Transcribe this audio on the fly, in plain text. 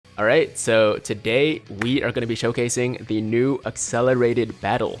Alright, so today we are going to be showcasing the new Accelerated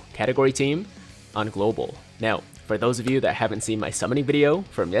Battle category team on Global. Now, for those of you that haven't seen my summoning video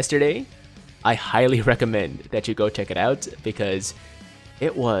from yesterday, I highly recommend that you go check it out because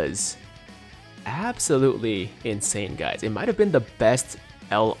it was absolutely insane, guys. It might have been the best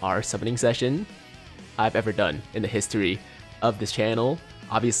LR summoning session I've ever done in the history of this channel.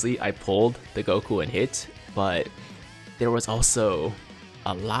 Obviously, I pulled the Goku and hit, but there was also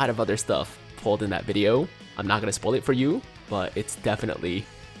a lot of other stuff pulled in that video. I'm not going to spoil it for you, but it's definitely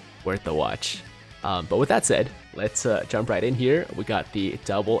worth the watch. But with that said, let's jump right in here. We got the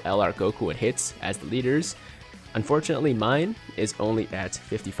double LR Goku and hits as the leaders. Unfortunately, mine is only at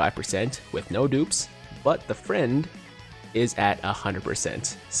 55% with no dupes, but the friend is at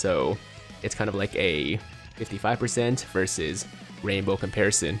 100%. So it's kind of like a 55% versus rainbow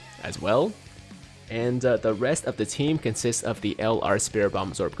comparison as well. And the rest of the team consists of the LR Spirit Bomb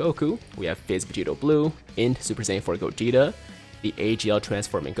Absorb Goku. We have Fizz Vegito Blue, Int Super Saiyan 4 Gogeta, the AGL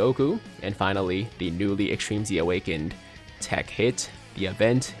Transforming Goku, and finally the newly Extreme Z Awakened Tech Hit. The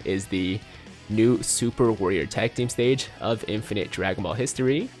event is the new Super Warrior Tag Team stage of Infinite Dragon Ball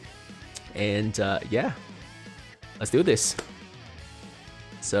history. And yeah, let's do this.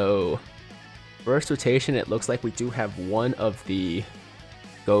 So first rotation, it looks like we do have one of the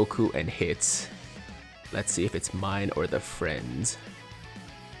Goku and hits. Let's see if it's mine or the friend's.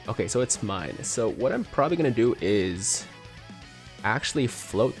 Okay, so it's mine. So what I'm probably going to do is actually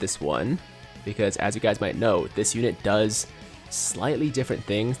float this one, because as you guys might know, this unit does slightly different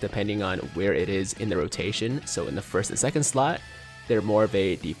things depending on where it is in the rotation. So in the first and second slot, they're more of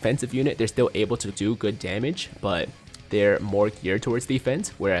a defensive unit. They're still able to do good damage, but they're more geared towards defense,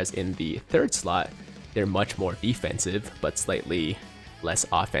 whereas in the third slot, they're much more defensive, but slightly less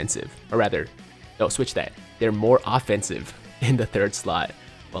offensive. Or rather, no, switch that. They're more offensive in the third slot,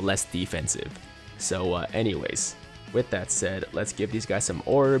 but less defensive. So anyways, with that said, let's give these guys some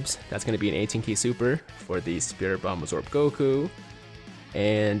orbs. That's going to be an 18 key super for the Spirit Bomb Absorb Goku.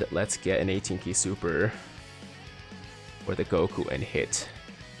 And let's get an 18 key super for the Goku and hit.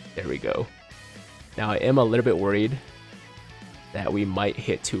 There we go. Now I am a little bit worried that we might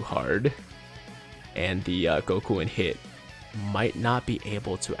hit too hard, and the Goku and hit might not be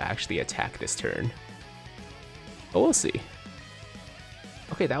able to actually attack this turn. But we'll see.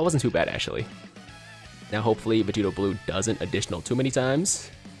 Okay, that wasn't too bad actually. Now hopefully Vegito Blue doesn't additional too many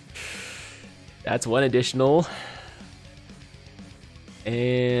times. That's one additional.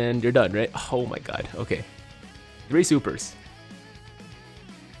 And you're done, right? Oh my god, okay. 3 supers.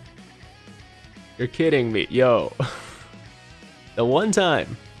 You're kidding me, yo. The one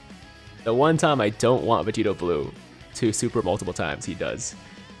time I don't want Vegito Blue to super multiple times, he does.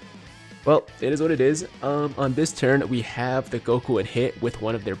 Well, it is what it is. On this turn, we have the Goku and hit with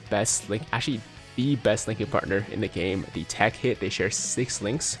one of their best link, actually the best linking partner in the game, the Tech Hit. They share 6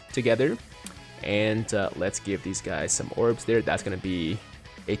 links together. And let's give these guys some orbs there. That's going to be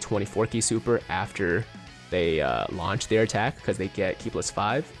a 24 key super after they launch their attack, because they get key plus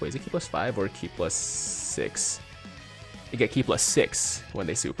 5. Wait, is it key plus 5 or key plus 6? They get key plus 6 when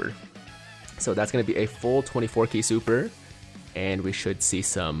they super. So that's going to be a full 24 key super, and we should see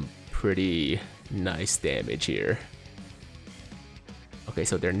some pretty nice damage here. Okay,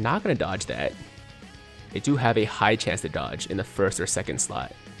 so they're not going to dodge that. They do have a high chance to dodge in the first or second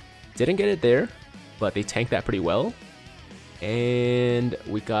slot. Didn't get it there, but they tanked that pretty well. And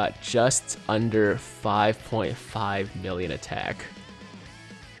we got just under 5.5 million attack.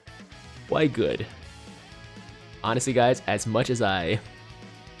 Quite good. Honestly, guys, as much as I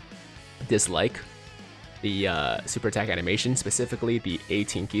dislike the super attack animation, specifically the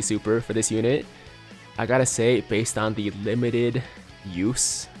 18 key super for this unit, I gotta say, based on the limited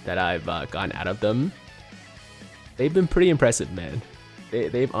use that I've gotten out of them, they've been pretty impressive, man.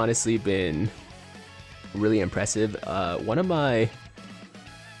 They've honestly been really impressive. I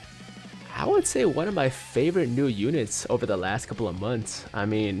would say one of my favorite new units over the last couple of months. I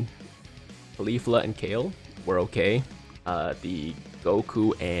mean, Caulifla and Kale were okay. The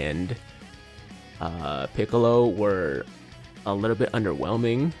Goku and Piccolo were a little bit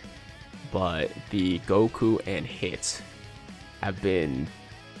underwhelming, but the Goku and hit have been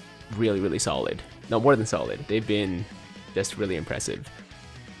really, really solid. No, more than solid. They've been just really impressive.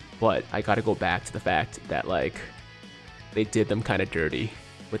 But I gotta go back to the fact that, like, they did them kind of dirty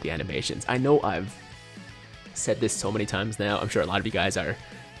with the animations. I know I've said this so many times now. I'm sure a lot of you guys are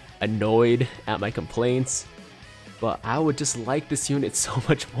annoyed at my complaints, but I would just like this unit so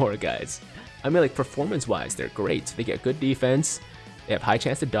much more, guys. I mean, like, performance-wise, they're great. They get good defense. They have high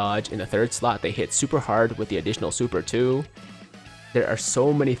chance to dodge. In the third slot, they hit super hard with the additional super too. there are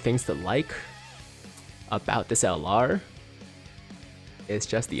so many things to like about this LR. It's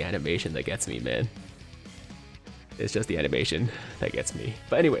just the animation that gets me, man. It's just the animation that gets me.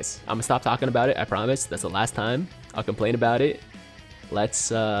 But anyways, I'm gonna stop talking about it, I promise. That's the last time I'll complain about it. Let's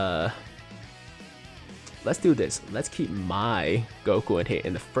do this. Let's keep my Goku and hit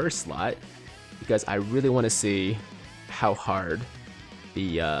in the first slot, because I really want to see how hard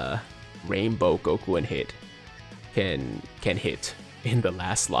the Rainbow Goku and hit can hit in the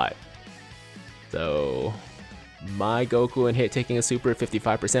last slot. So my Goku and hit taking a super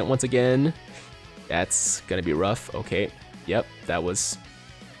 55% once again. That's gonna be rough. Okay, yep, that was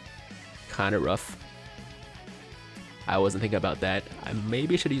kind of rough. I wasn't thinking about that. I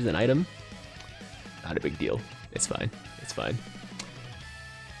maybe should use an item. Not a big deal. It's fine. It's fine.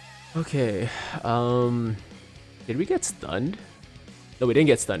 Okay. Did we get stunned? No, we didn't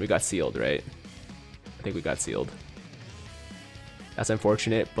get stunned. We got sealed, right? I think we got sealed. That's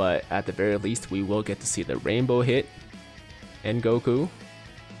unfortunate, but at the very least, we will get to see the rainbow hit and Goku.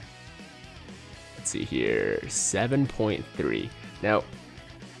 Let's see here, 7.3. Now,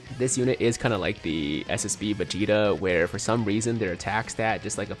 this unit is kind of like the SSB Vegeta, where for some reason their attack stat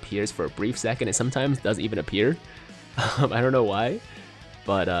just like appears for a brief second and sometimes doesn't even appear. I don't know why,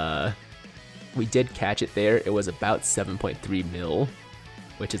 but we did catch it there. It was about 7.3 mil,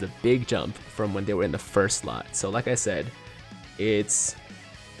 which is a big jump from when they were in the first slot. So like I said, it's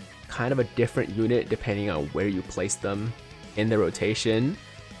kind of a different unit depending on where you place them in the rotation.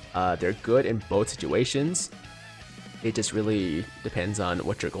 They're good in both situations. It just really depends on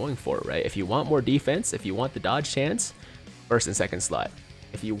what you're going for, right? If you want more defense, if you want the dodge chance, first and second slot.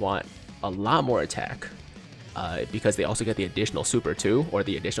 If you want a lot more attack, because they also get the additional super too, or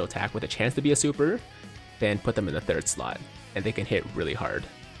the additional attack with a chance to be a super, then put them in the third slot, and they can hit really hard.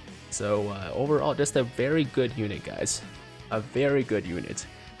 So overall, just a very good unit, guys. A very good unit,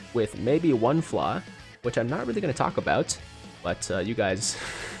 with maybe one flaw, which I'm not really going to talk about, but you guys,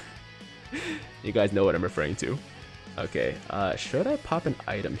 you guys know what I'm referring to. Okay, should I pop an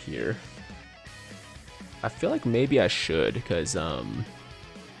item here? I feel like maybe I should, because the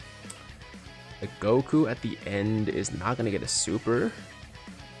Goku at the end is not going to get a super,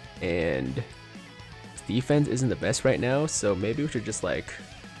 and his defense isn't the best right now, so maybe we should just like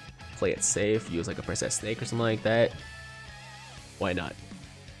play it safe, use like a Princess Snake or something like that. Why not?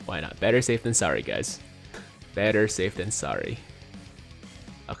 Why not? Better safe than sorry, guys. Better safe than sorry.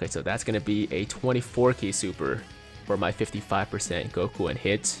 Okay, so that's going to be a 24k super for my 55% Goku and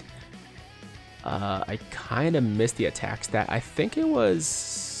hit. I kind of missed the attack stat. I think it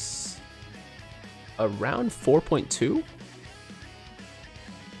was around 4.2.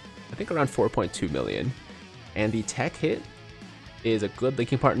 I think around 4.2 million. And the tech hit is a good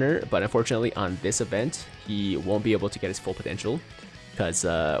linking partner, but unfortunately on this event, he won't be able to get his full potential because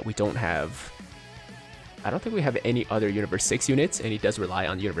we don't have... I don't think we have any other Universe 6 units, and he does rely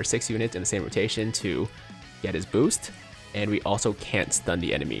on Universe 6 units in the same rotation to get his boost, and we also can't stun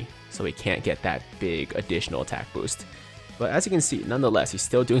the enemy, so he can't get that big additional attack boost. But as you can see, nonetheless, he's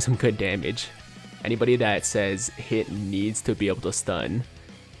still doing some good damage. Anybody that says hit needs to be able to stun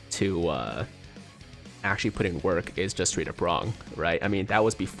to actually put in work is just straight up wrong, right? I mean, that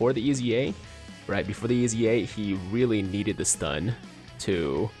was before the EZA, right? Before the EZA, he really needed the stun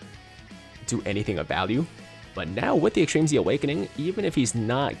to do anything of value. But now with the Extreme Z Awakening, even if he's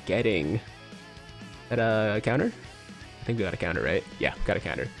not getting that counter, I think we got a counter, right? Yeah, got a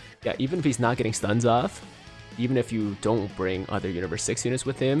counter. Yeah, even if he's not getting stuns off, even if you don't bring other Universe 6 units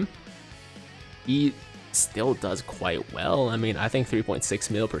with him, he still does quite well. I mean, I think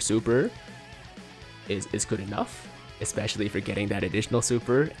 3.6 mil per super is good enough, especially if you're getting that additional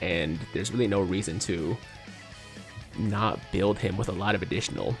super, and there's really no reason to not build him with a lot of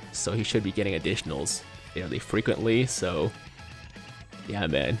additional, so he should be getting additionals fairly frequently. So yeah,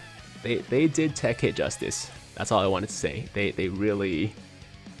 man, they did tech hit justice. That's all I wanted to say. They really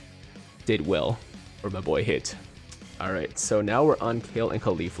did well for my boy Hit. Alright, so now we're on Kale and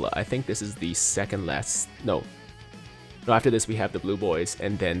Caulifla. I think this is the second last... No, after this we have the Blue Boys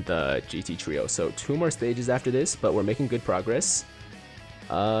and then the GT Trio. So 2 more stages after this, but we're making good progress.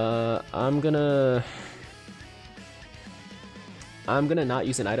 I'm gonna not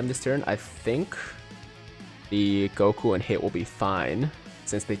use an item this turn. I think the Goku and Hit will be fine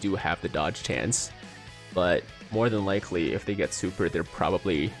since they do have the dodge chance. But more than likely, if they get super, they're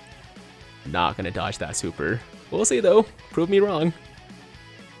probably not gonna dodge that super. We'll see though. Prove me wrong.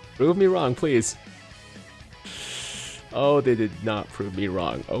 Prove me wrong, please. Oh, they did not prove me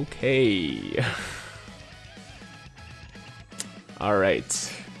wrong. Okay.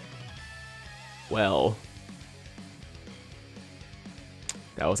 Alright. Well.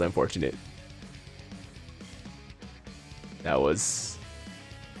 That was unfortunate. That was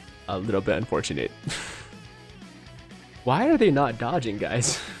a little bit unfortunate. Why are they not dodging,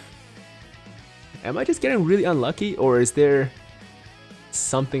 guys? Am I just getting really unlucky, or is there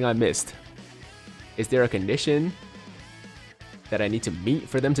something I missed? Is there a condition that I need to meet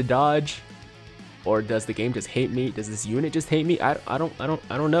for them to dodge? Or does the game just hate me? Does this unit just hate me? I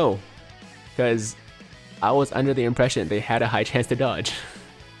don't know. Because I was under the impression they had a high chance to dodge.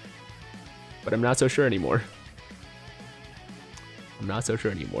 But I'm not so sure anymore. I'm not so sure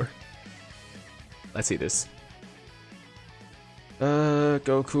anymore. Let's see this.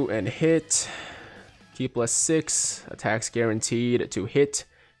 Goku and hit. Key +6. Attacks guaranteed to hit.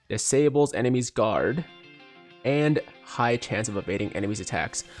 Disables enemy's guard. And high chance of evading enemy's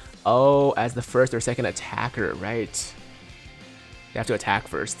attacks. Oh, as the first or second attacker, right. They have to attack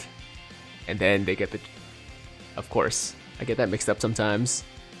first. And then they get the... Of course. I get that mixed up sometimes.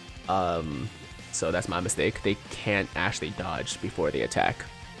 So that's my mistake. They can't actually dodge before they attack.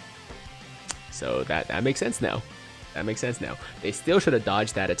 So that makes sense now. That makes sense now. They still should have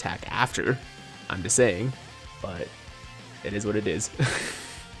dodged that attack after. I'm just saying. But it is what it is.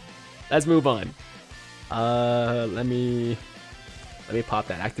 Let's move on. Let me pop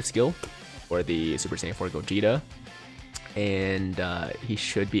that active skill for the Super Saiyan 4 Gogeta. And he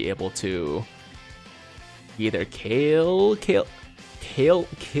should be able to either kill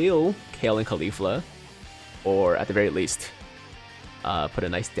and Caulifla, or at the very least put a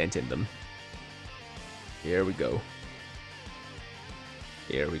nice dent in them. Here we go.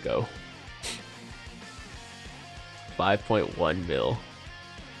 Here we go. 5.1 mil.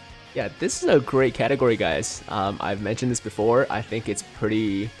 Yeah, this is a great category, guys. I've mentioned this before. I think it's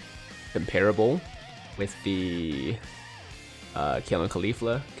pretty comparable with the Caul and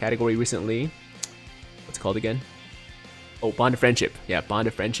Caulifla category recently. What's it called again? Oh, Bond of Friendship. Yeah, Bond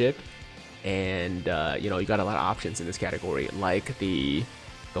of Friendship. And, you know, you got a lot of options in this category, like the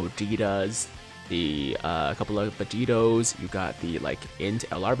Gogetas, the couple of Vegetos. You got the, like, Int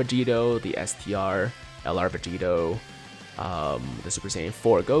LR Vegeto, the STR LR Vegeto, the Super Saiyan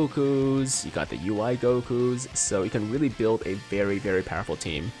 4 Gokus, you got the UI Gokus, so you can really build a very, very powerful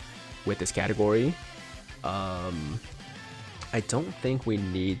team with this category. I don't think we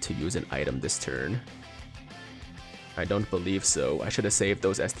need to use an item this turn. I don't believe so. I should have saved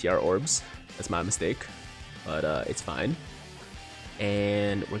those STR orbs. That's my mistake, but it's fine.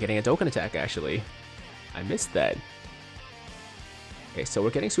 And we're getting a Dokkan attack, actually. I missed that. Okay, so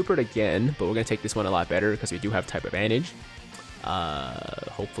we're getting supered again, but we're going to take this one a lot better because we do have type advantage.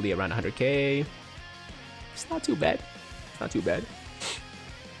 Hopefully around 100k. It's not too bad. It's not too bad.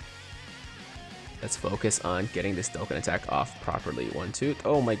 Let's focus on getting this Dokkan attack off properly. 1, 2.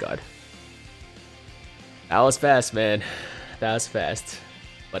 Oh my god. That was fast, man. That was fast.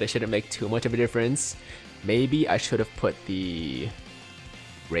 But it shouldn't make too much of a difference. Maybe I should have put the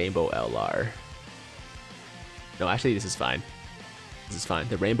Rainbow LR. No, actually this is fine. This is fine.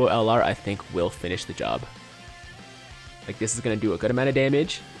 The Rainbow LR, I think, will finish the job. Like, this is going to do a good amount of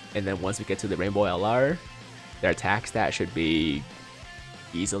damage. And then once we get to the Rainbow LR, their attack stat should be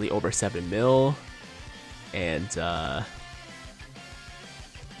easily over 7 mil. And that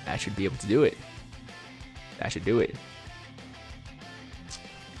should be able to do it. That should do it.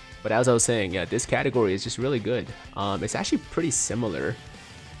 But as I was saying, yeah, this category is just really good. It's actually pretty similar.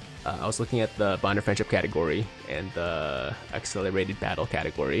 I was looking at the Bond of Friendship category and the Accelerated Battle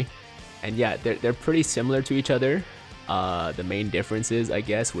category. And yeah, they're pretty similar to each other. The main differences, I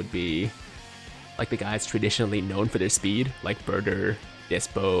guess, would be like the guys traditionally known for their speed, like Birder,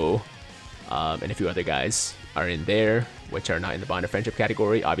 Dispo, and a few other guys are in there, which are not in the Bond of Friendship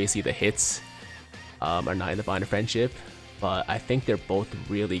category. Obviously, the hits are not in the Bond of Friendship, but I think they're both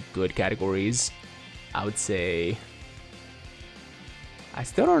really good categories. I would say... I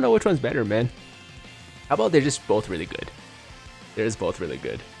still don't know which one's better, man. How about they're just both really good? They're just both really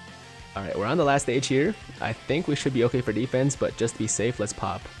good. Alright, we're on the last stage here. I think we should be okay for defense, but just to be safe, let's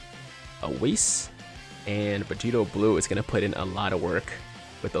pop a Whis. And Vegito Blue is going to put in a lot of work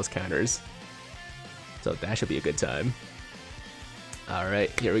with those counters. So that should be a good time.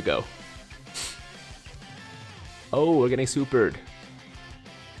 Alright, here we go. Oh, we're getting supered.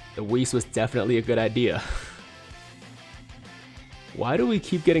 The Whis was definitely a good idea. Why do we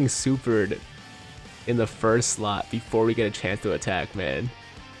keep getting supered in the first slot before we get a chance to attack, man?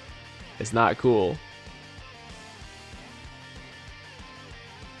 It's not cool.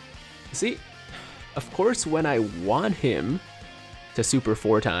 See, of course when I want him to super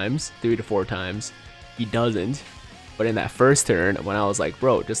 4 times, 3 to 4 times, he doesn't. But in that first turn, when I was like,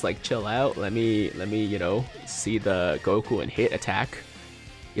 bro, just like chill out, let me, you know, see the Goku and hit attack.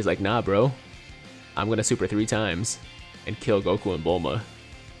 He's like, nah, bro. I'm gonna super 3 times and kill Goku and Bulma.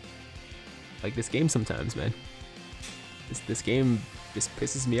 Like this game sometimes, man. This game just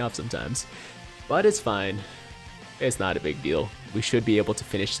pisses me off sometimes. But it's fine. It's not a big deal. We should be able to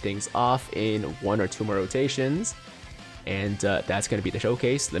finish things off in 1 or 2 more rotations. And that's going to be the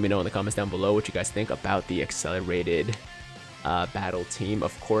showcase. Let me know in the comments down below what you guys think about the accelerated battle team.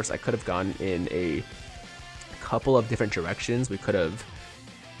 Of course, I could have gone in a couple of different directions. We could have,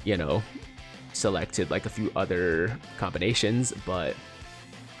 you know, selected like a few other combinations, but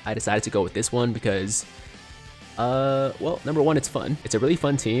I decided to go with this one because, well, number one, it's fun. It's a really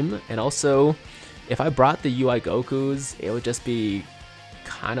fun team, and also, if I brought the UI Gokus, it would just be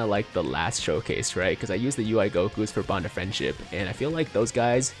kind of like the last showcase, right? Because I used the UI Gokus for Bond of Friendship, and I feel like those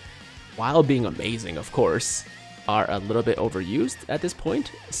guys, while being amazing, of course, are a little bit overused at this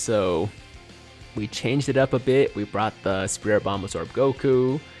point. So we changed it up a bit. We brought the Spirit Bomb Absorb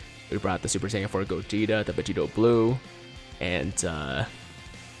Goku. We brought the Super Saiyan 4 Gogeta, the Vegito Blue, and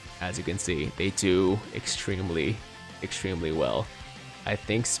as you can see, they do extremely well. I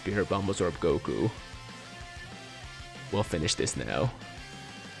think Spirit Bomb Absorb Goku will finish this now,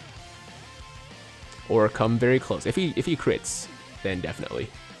 or come very close. If he crits, then definitely.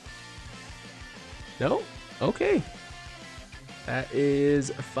 No? Okay. That is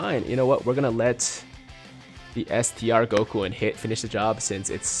fine. You know what? We're gonna let the STR Goku and Hit finish the job since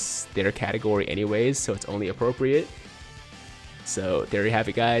it's their category anyways, so it's only appropriate. So there you have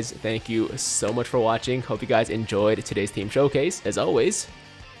it, guys. Thank you so much for watching. Hope you guys enjoyed today's team showcase. As always,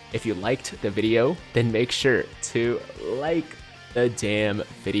 if you liked the video, then make sure to like the damn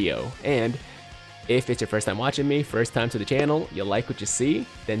video. And if it's your first time watching me, first time to the channel, you like what you see,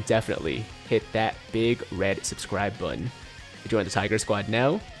 then definitely hit that big red subscribe button. Join the Tiger Squad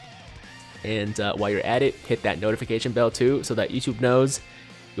now. And while you're at it, hit that notification bell too, so that YouTube knows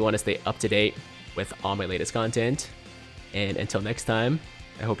you want to stay up to date with all my latest content. And until next time,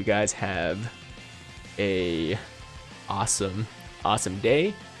 I hope you guys have a awesome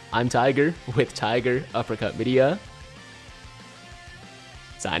day. I'm Tiger with Tiger Uppercut Media,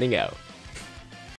 signing out.